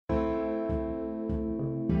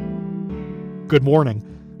Good morning.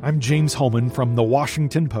 I'm James Holman from The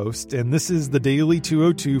Washington Post, and this is the Daily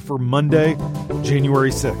 202 for Monday, January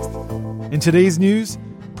 6th. In today's news,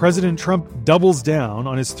 President Trump doubles down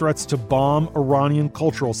on his threats to bomb Iranian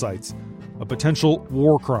cultural sites, a potential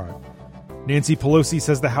war crime. Nancy Pelosi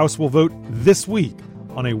says the House will vote this week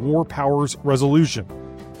on a war powers resolution.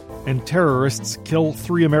 And terrorists kill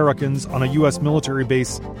 3 Americans on a U.S. military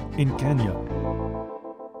base in Kenya.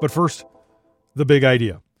 But first, the big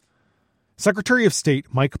idea. Secretary of State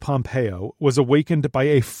Mike Pompeo was awakened by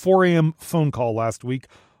a 4 a.m. phone call last week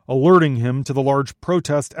alerting him to the large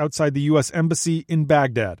protest outside the U.S. Embassy in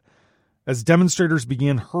Baghdad, as demonstrators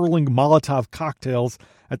began hurling Molotov cocktails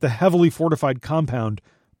at the heavily fortified compound.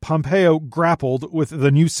 Pompeo grappled with the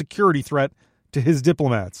new security threat to his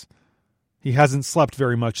diplomats. He hasn't slept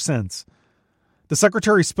very much since. The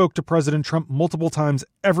secretary spoke to President Trump multiple times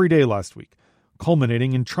every day last week,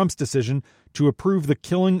 culminating in Trump's decision to approve the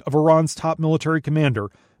killing of Iran's top military commander,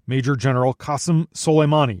 Major General Qasem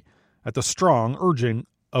Soleimani, at the strong urging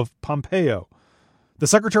of Pompeo. The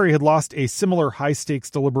secretary had lost a similar high-stakes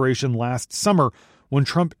deliberation last summer when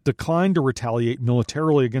Trump declined to retaliate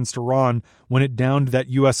militarily against Iran when it downed that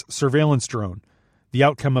U.S. surveillance drone. The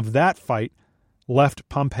outcome of that fight left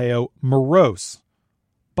Pompeo morose.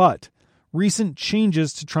 But recent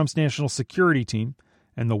changes to Trump's national security team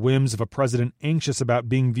and the whims of a president anxious about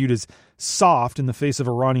being viewed as soft in the face of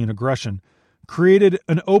Iranian aggression created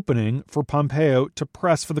an opening for Pompeo to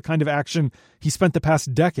press for the kind of action he spent the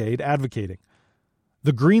past decade advocating.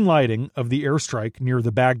 The green lighting of the airstrike near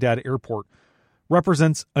the Baghdad airport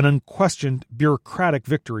represents an unquestioned bureaucratic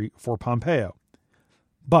victory for Pompeo.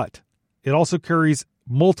 But it also carries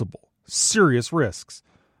multiple serious risks.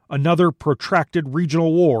 Another protracted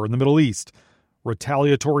regional war in the Middle East,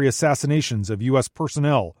 retaliatory assassinations of U.S.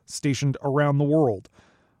 personnel stationed around the world,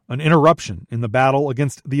 an interruption in the battle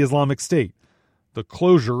against the Islamic State, the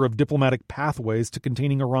closure of diplomatic pathways to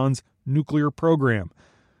containing Iran's nuclear program,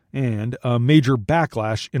 and a major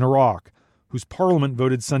backlash in Iraq, whose parliament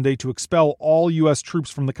voted Sunday to expel all U.S. troops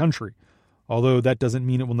from the country, although that doesn't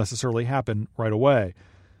mean it will necessarily happen right away.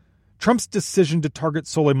 Trump's decision to target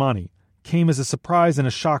Soleimani came as a surprise and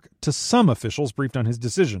a shock to some officials briefed on his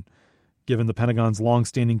decision, given the Pentagon's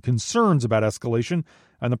longstanding concerns about escalation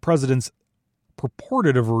and the president's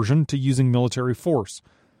purported aversion to using military force.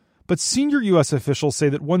 But senior U.S. officials say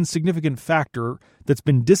that one significant factor that's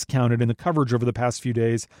been discounted in the coverage over the past few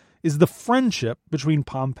days is the friendship between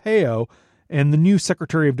Pompeo and the new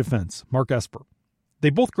Secretary of Defense, Mark Esper.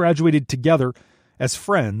 They both graduated together as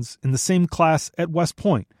friends in the same class at West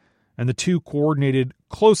Point, and the two coordinated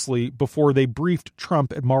closely before they briefed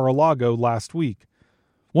Trump at Mar-a-Lago last week.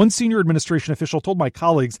 One senior administration official told my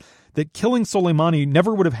colleagues that killing Soleimani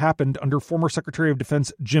never would have happened under former Secretary of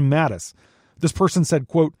Defense Jim Mattis. This person said,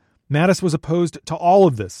 quote, "Mattis was opposed to all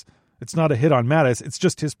of this. It's not a hit on Mattis, it's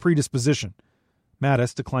just his predisposition."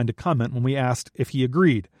 Mattis declined to comment when we asked if he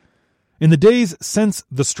agreed. In the days since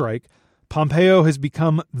the strike, Pompeo has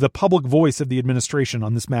become the public voice of the administration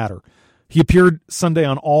on this matter. He appeared Sunday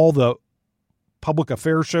on all the public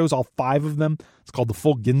affairs shows, all 5 of them. It's called the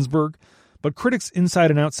Full Ginsburg. But critics inside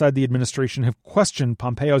and outside the administration have questioned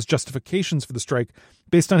Pompeo's justifications for the strike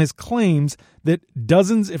based on his claims that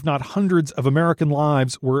dozens, if not hundreds, of American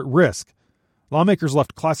lives were at risk. Lawmakers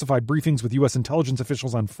left classified briefings with U.S. intelligence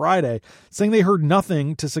officials on Friday, saying they heard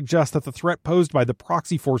nothing to suggest that the threat posed by the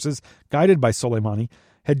proxy forces guided by Soleimani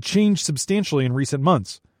had changed substantially in recent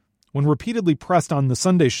months. When repeatedly pressed on the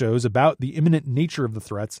Sunday shows about the imminent nature of the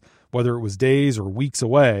threats, whether it was days or weeks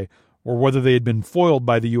away, or whether they had been foiled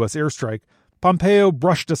by the U.S. airstrike, Pompeo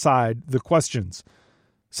brushed aside the questions.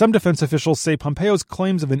 Some defense officials say Pompeo's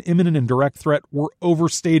claims of an imminent and direct threat were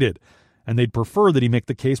overstated, and they'd prefer that he make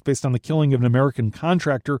the case based on the killing of an American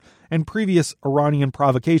contractor and previous Iranian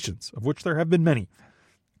provocations, of which there have been many.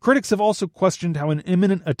 Critics have also questioned how an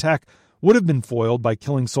imminent attack would have been foiled by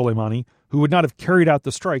killing Soleimani, who would not have carried out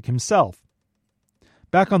the strike himself.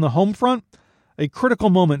 Back on the home front, a critical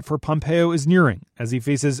moment for Pompeo is nearing as he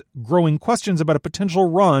faces growing questions about a potential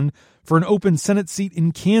run for an open Senate seat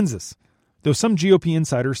in Kansas, though some GOP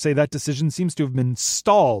insiders say that decision seems to have been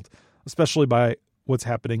stalled, especially by what's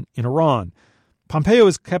happening in Iran. Pompeo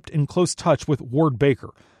is kept in close touch with Ward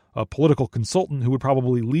Baker, a political consultant who would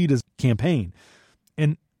probably lead his campaign,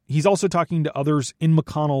 and he's also talking to others in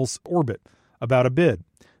McConnell's orbit about a bid.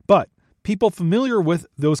 But people familiar with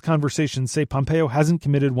those conversations say Pompeo hasn't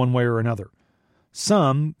committed one way or another.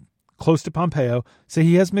 Some, close to Pompeo, say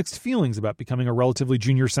he has mixed feelings about becoming a relatively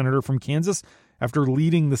junior senator from Kansas after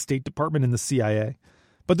leading the State Department and the CIA.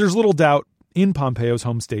 But there's little doubt in Pompeo's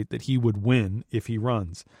home state that he would win if he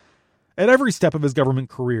runs. At every step of his government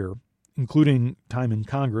career, including time in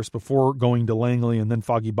Congress before going to Langley and then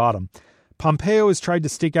Foggy Bottom, Pompeo has tried to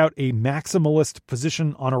stake out a maximalist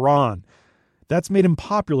position on Iran. That's made him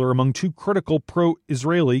popular among two critical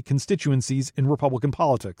pro-Israeli constituencies in Republican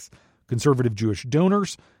politics, conservative Jewish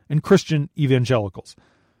donors and Christian evangelicals.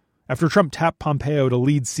 After Trump tapped Pompeo to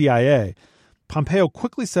lead CIA, Pompeo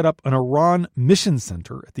quickly set up an Iran mission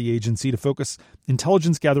center at the agency to focus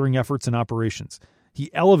intelligence gathering efforts and operations. He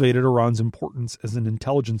elevated Iran's importance as an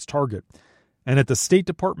intelligence target. And at the State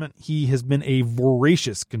Department, he has been a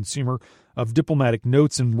voracious consumer of diplomatic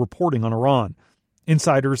notes and reporting on Iran.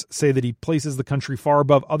 Insiders say that he places the country far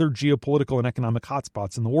above other geopolitical and economic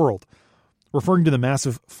hotspots in the world. Referring to the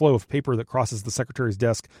massive flow of paper that crosses the secretary's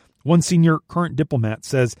desk, one senior current diplomat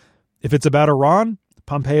says, if it's about Iran,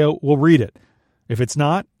 Pompeo will read it. If it's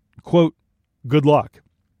not, quote, good luck.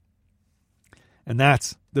 And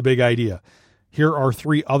that's the big idea. Here are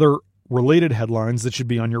three other related headlines that should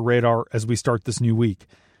be on your radar as we start this new week.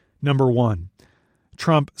 Number one,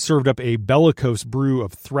 Trump served up a bellicose brew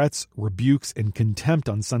of threats, rebukes, and contempt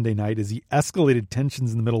on Sunday night as he escalated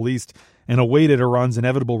tensions in the Middle East and awaited Iran's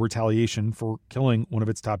inevitable retaliation for killing one of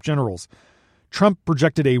its top generals. Trump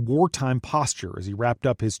projected a wartime posture as he wrapped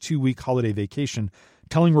up his 2-week holiday vacation,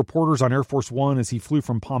 telling reporters on Air Force One as he flew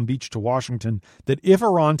from Palm Beach to Washington that if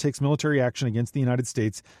Iran takes military action against the United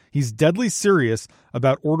States, he's deadly serious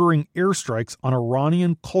about ordering airstrikes on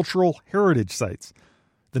Iranian cultural heritage sites.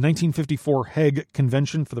 The 1954 Hague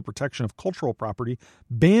Convention for the Protection of Cultural Property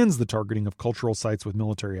bans the targeting of cultural sites with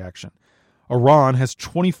military action. Iran has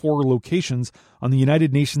 24 locations on the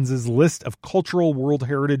United Nations' list of cultural World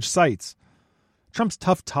Heritage sites. Trump's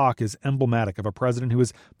tough talk is emblematic of a president who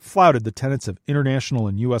has flouted the tenets of international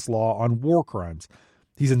and U.S. law on war crimes.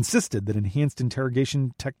 He's insisted that enhanced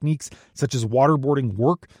interrogation techniques such as waterboarding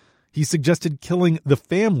work. He suggested killing the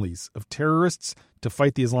families of terrorists to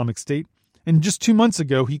fight the Islamic State. And just 2 months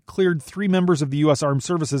ago, he cleared 3 members of the U.S. Armed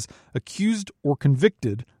Services accused or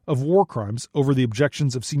convicted of war crimes over the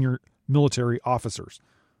objections of senior military officers.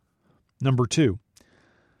 Number 2,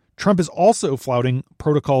 Trump is also flouting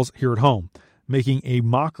protocols here at home, making a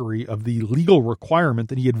mockery of the legal requirement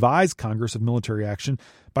that he advise Congress of military action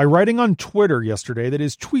by writing on Twitter yesterday that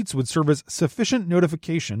his tweets would serve as sufficient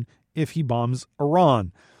notification if he bombs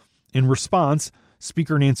Iran. In response,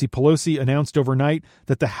 Speaker Nancy Pelosi announced overnight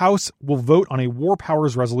that the House will vote on a war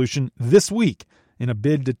powers resolution this week in a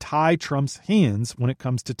bid to tie Trump's hands when it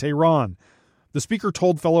comes to Tehran. The Speaker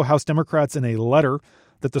told fellow House Democrats in a letter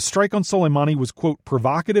that the strike on Soleimani was, quote,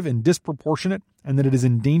 provocative and disproportionate, and that it has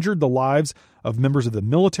endangered the lives of members of the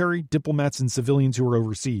military, diplomats, and civilians who are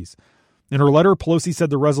overseas. In her letter, Pelosi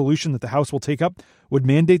said the resolution that the House will take up would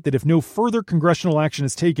mandate that if no further congressional action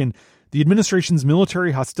is taken, the administration's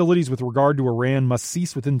military hostilities with regard to Iran must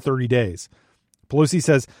cease within 30 days. Pelosi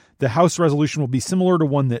says the House resolution will be similar to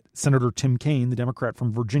one that Senator Tim Kaine, the Democrat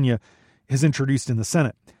from Virginia, has introduced in the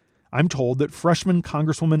Senate. I'm told that freshman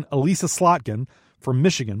Congresswoman Elisa Slotkin from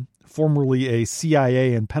Michigan, formerly a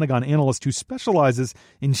CIA and Pentagon analyst who specializes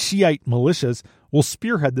in Shiite militias, will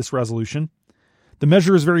spearhead this resolution. The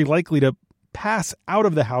measure is very likely to pass out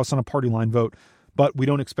of the House on a party line vote, but we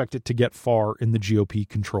don't expect it to get far in the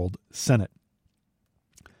GOP-controlled Senate.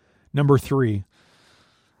 Number 3,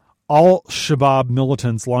 Al-Shabaab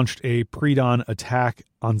militants launched a pre-dawn attack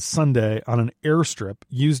on Sunday on an airstrip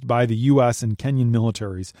used by the U.S. and Kenyan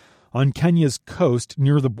militaries on Kenya's coast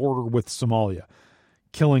near the border with Somalia,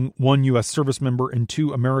 killing 1 U.S. service member and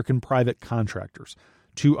 2 American private contractors.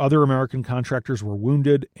 2 other American contractors were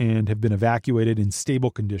wounded and have been evacuated in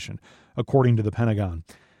stable condition, according to the Pentagon.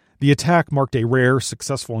 The attack marked a rare,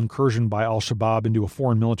 successful incursion by al-Shabaab into a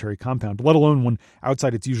foreign military compound, let alone one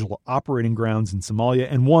outside its usual operating grounds in Somalia,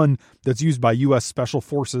 and one that's used by U.S. Special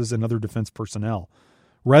Forces and other defense personnel.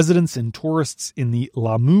 Residents and tourists in the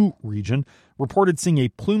Lamu region reported seeing a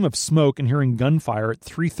plume of smoke and hearing gunfire at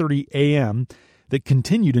 3:30 a.m., that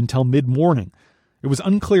continued until mid-morning. It was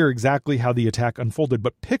unclear exactly how the attack unfolded,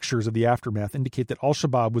 but pictures of the aftermath indicate that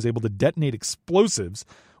al-Shabaab was able to detonate explosives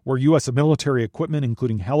where U.S. military equipment,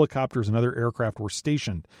 including helicopters and other aircraft, were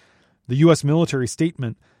stationed. The U.S. military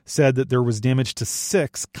statement said that there was damage to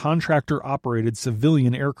 6 contractor-operated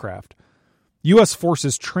civilian aircraft. U.S.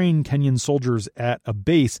 forces trained Kenyan soldiers at a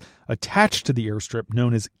base attached to the airstrip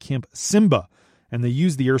known as Camp Simba, and they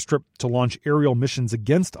used the airstrip to launch aerial missions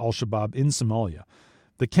against al-Shabaab in Somalia.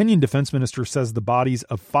 The Kenyan defense minister says the bodies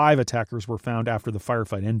of 5 attackers were found after the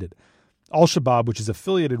firefight ended. Al-Shabaab, which is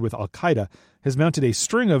affiliated with al-Qaeda, has mounted a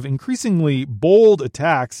string of increasingly bold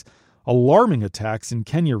attacks, alarming attacks in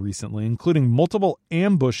Kenya recently, including multiple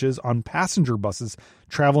ambushes on passenger buses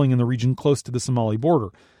traveling in the region close to the Somali border.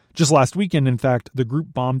 Just last weekend, in fact, the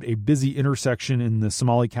group bombed a busy intersection in the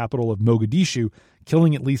Somali capital of Mogadishu,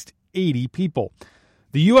 killing at least 80 people.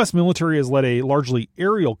 The U.S. military has led a largely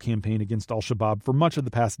aerial campaign against al-Shabaab for much of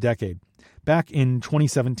the past decade. Back in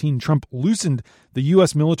 2017, Trump loosened the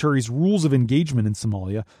U.S. military's rules of engagement in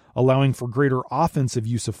Somalia, allowing for greater offensive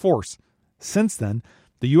use of force. Since then,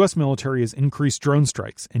 the U.S. military has increased drone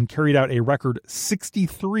strikes and carried out a record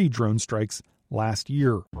 63 drone strikes last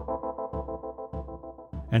year.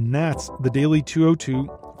 And that's the Daily 202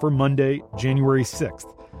 for Monday, January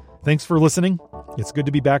 6th. Thanks for listening. It's good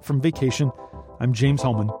to be back from vacation. I'm James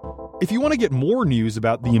Holman. If you want to get more news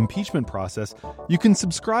about the impeachment process, you can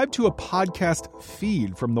subscribe to a podcast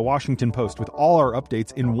feed from the Washington Post with all our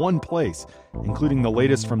updates in one place, including the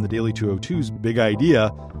latest from the Daily 202's Big Idea,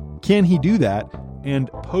 Can He Do That? And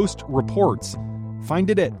Post Reports. Find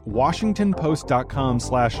it at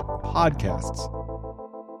washingtonpost.com/podcasts.